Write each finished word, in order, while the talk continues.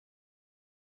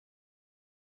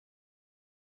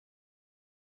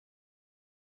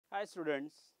Hi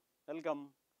students, welcome.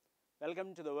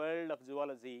 Welcome to the world of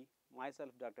zoology.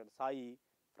 Myself Dr. Sai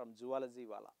from Zoology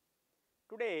Wala.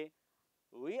 Today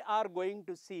we are going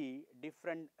to see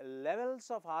different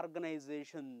levels of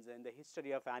organizations in the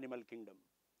history of animal kingdom.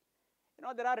 You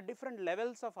know, there are different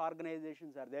levels of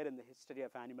organizations are there in the history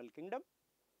of animal kingdom,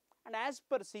 and as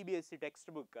per CBSE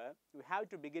textbook we have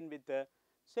to begin with the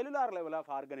cellular level of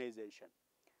organization.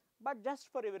 But just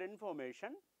for your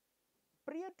information,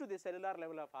 prior to the cellular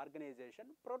level of organization,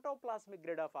 protoplasmic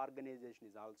grid of organization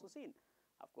is also seen.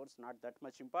 Of course, not that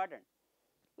much important.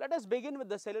 Let us begin with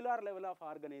the cellular level of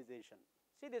organization.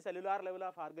 See the cellular level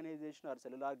of organization or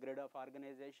cellular grid of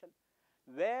organization,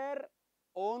 where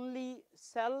only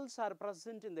cells are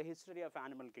present in the history of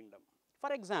animal kingdom.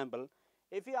 For example,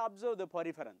 if you observe the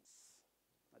poriferans,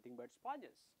 nothing but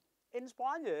sponges. In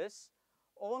sponges,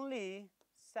 only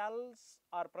cells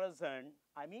are present.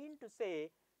 I mean to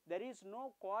say, there is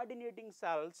no coordinating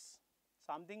cells,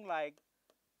 something like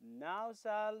nerve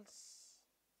cells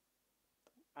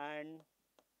and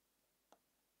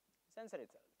sensory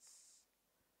cells.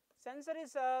 Sensory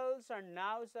cells and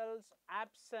nerve cells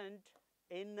absent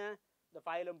in the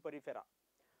phylum Porifera.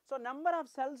 So, number of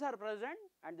cells are present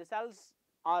and the cells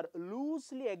are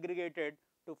loosely aggregated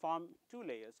to form two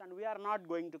layers, and we are not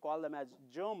going to call them as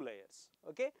germ layers.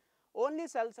 Okay? Only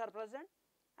cells are present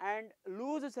and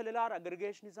loose cellular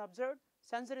aggregation is observed.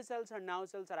 Sensory cells and nerve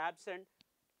cells are absent.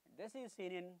 This is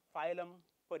seen in phylum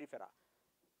Porifera.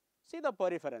 See the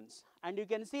poriferans, and you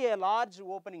can see a large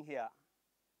opening here.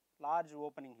 Large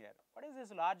opening here. What is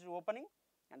this large opening?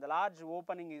 And the large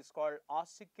opening is called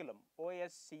osculum,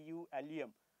 O-S-C-U-L-U-M.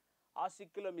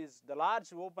 Osculum is the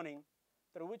large opening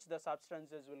through which the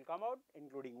substances will come out,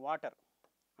 including water.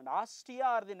 And ostia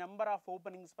are the number of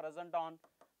openings present on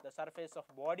the surface of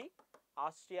body.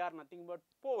 Ostia are nothing but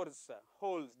pores,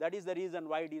 holes. That is the reason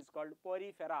why it is called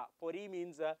porifera. Pori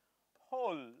means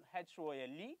hole,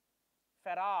 H-O-L-E.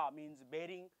 Fera means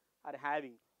bearing or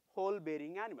having, hole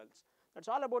bearing animals. That is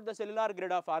all about the cellular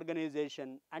grid of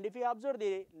organization. And if you observe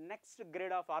the next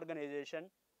grid of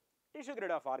organization, tissue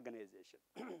grid of organization.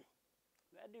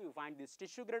 Where do you find this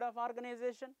tissue grid of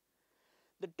organization?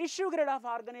 The tissue grid of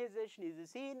organization is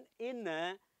seen in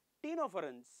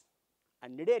ctenophorans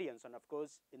and cnidarians, and of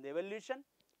course in the evolution,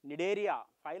 cnidaria,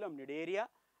 phylum cnidaria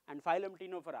and phylum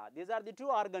ctenophora. These are the two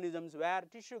organisms where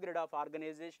tissue grid of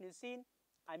organization is seen.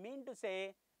 I mean to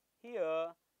say, here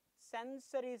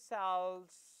sensory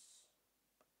cells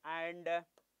and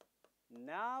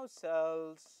nerve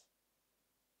cells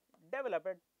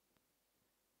developed.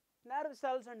 Nerve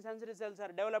cells and sensory cells are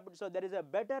developed, so there is a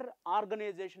better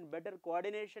organization, better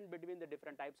coordination between the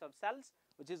different types of cells,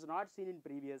 which is not seen in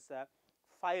previous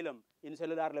phylum in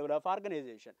cellular level of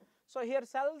organization. So here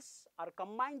cells are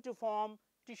combined to form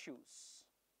tissues.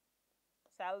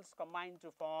 Cells combined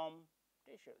to form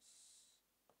tissues.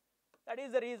 That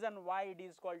is the reason why it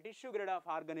is called tissue grid of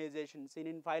organization, seen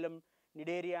in phylum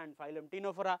cnidaria and phylum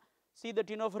ctenophora. See the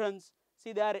ctenophorans,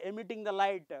 see they are emitting the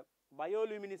light.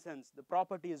 Bioluminescence, the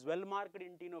property is well marked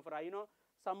in ctenophora. You know,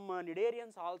 some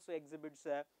cnidarians also exhibits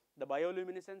the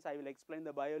bioluminescence. I will explain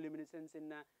the bioluminescence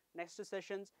in next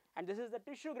sessions. And this is the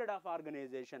tissue grid of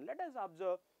organization. Let us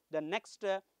observe the next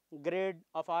grid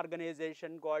of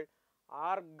organization called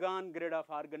Argon grid of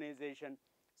organization.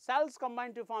 Cells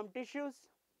combine to form tissues,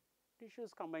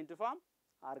 tissues combine to form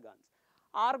organs.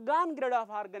 Argon grid of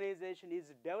organization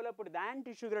is developed than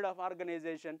tissue grid of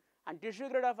organization, and tissue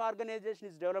grid of organization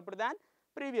is developed than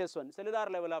previous one, cellular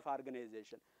level of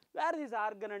organization. Where this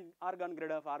argon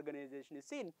grid of organization is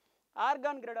seen?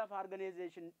 Argon grid of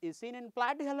organization is seen in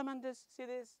Platyhelminthes. See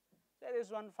this? There is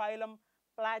one phylum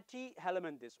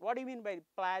Platyhelminthes. What do you mean by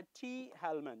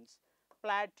Platyhelminths?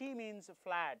 Platy means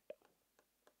flat.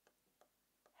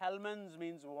 Helminths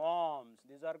means worms.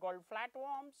 These are called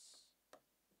flatworms.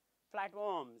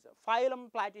 Flatworms.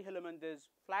 Phylum Platyhelminthes,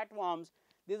 flatworms.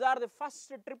 These are the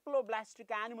first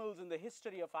triploblastic animals in the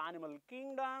history of animal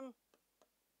kingdom.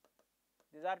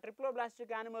 These are triploblastic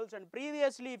animals, and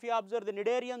previously if you observe the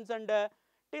cnidarians and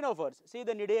ctenophores, see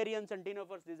the cnidarians and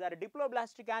ctenophores, these are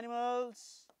diploblastic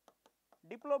animals.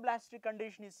 Diploblastic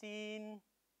condition is seen,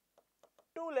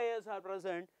 two layers are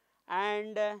present,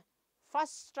 and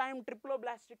first time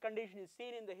triploblastic condition is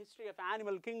seen in the history of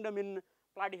animal kingdom in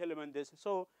Platyhelminthes.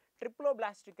 So,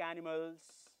 triploblastic animals,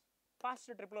 first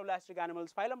triploblastic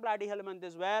animals, phylum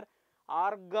Platyhelminthes, where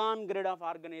argon grid of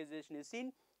organization is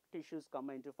seen, tissues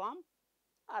combine to form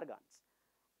organs.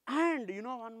 And you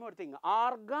know one more thing,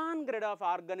 argon grid of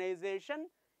organization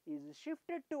is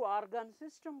shifted to organ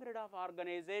system grid of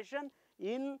organization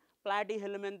in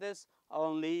Platyhelminthes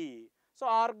only. So,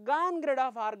 organ grid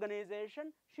of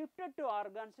organization shifted to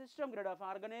organ system grid of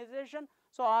organization.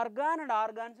 So, organ and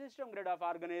organ system grid of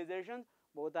organizations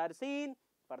both are seen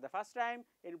for the first time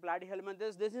in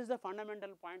platyhelminthes. This is the fundamental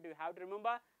point you have to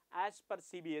remember as per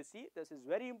CBSE. This is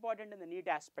very important in the NEET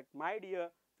aspect, my dear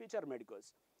future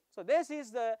medicos. So, this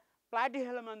is the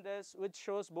platyhelminthes which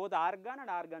shows both organ and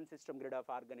organ system grid of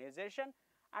organization,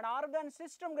 and organ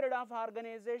system grid of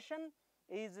organization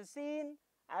is seen,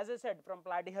 as I said, from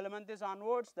platyhelminthes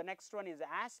onwards. The next one is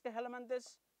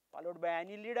Aschelminthes, followed by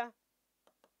Annelida,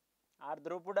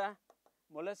 Arthropoda,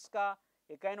 Mollusca,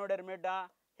 Echinodermata,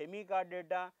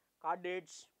 Hemichordata,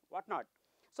 Chordates, whatnot.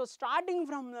 So, starting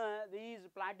from these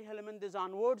platyhelminthes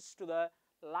onwards to the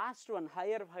last one,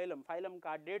 higher phylum, phylum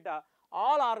Chordata,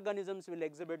 all organisms will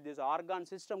exhibit this organ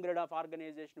system grid of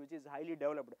organization, which is highly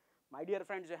developed. My dear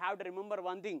friends, you have to remember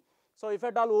one thing. So, if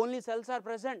at all only cells are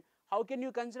present, how can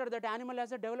you consider that animal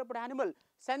as a developed animal?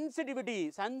 Sensitivity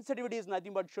is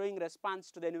nothing but showing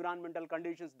response to the environmental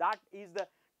conditions. That is the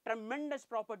tremendous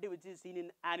property which is seen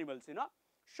in animals,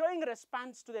 showing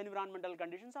response to the environmental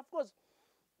conditions. Of course,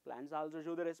 plants also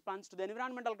show the response to the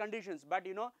environmental conditions, but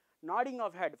nodding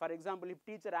of head. For example, if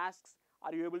teacher asks,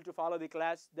 are you able to follow the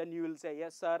class? Then you will say,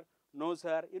 yes sir, no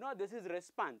sir. This is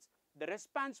response. The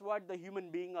response what the human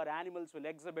being or animals will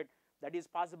exhibit, that is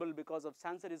possible because of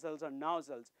sensory cells and nerve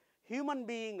cells. Human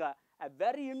being a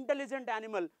very intelligent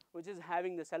animal which is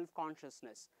having the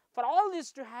self-consciousness. For all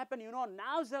this to happen,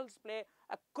 nerve cells play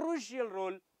a crucial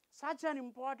role. Such an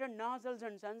important nerve cells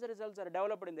and sensory cells are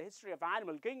developed in the history of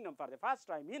animal kingdom for the first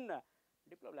time in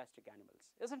diploblastic animals,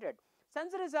 isn't it?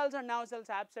 Sensory cells and nerve cells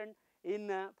absent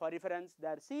in poriferans. They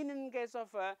are seen in case of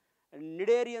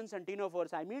cnidarians and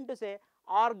ctenophores. I mean to say,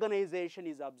 organization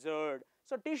is observed.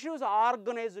 So, tissues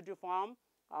organized to form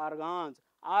organs.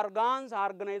 Organs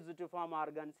organized to form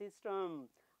organ system.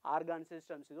 Organ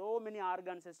systems, so many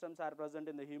organ systems are present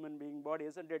in the human being body,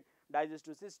 isn't it?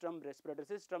 Digestive system, respiratory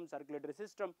system, circulatory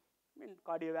system,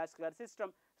 cardiovascular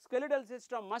system, skeletal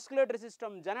system, musculatory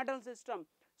system, genital system.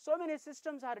 So many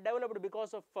systems are developed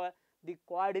because of the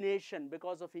coordination,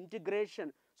 because of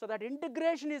integration. So that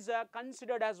integration is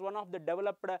considered as one of the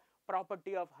developed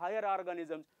property of higher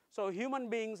organisms. So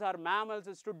human beings or mammals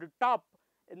stood top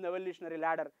in the evolutionary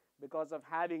ladder because of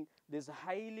having this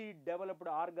highly developed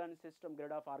organ system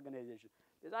grid of organization.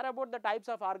 These are about the types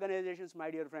of organizations, my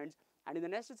dear friends, and in the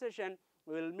next session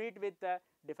we will meet with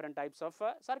different types of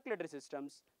circulatory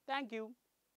systems. Thank you.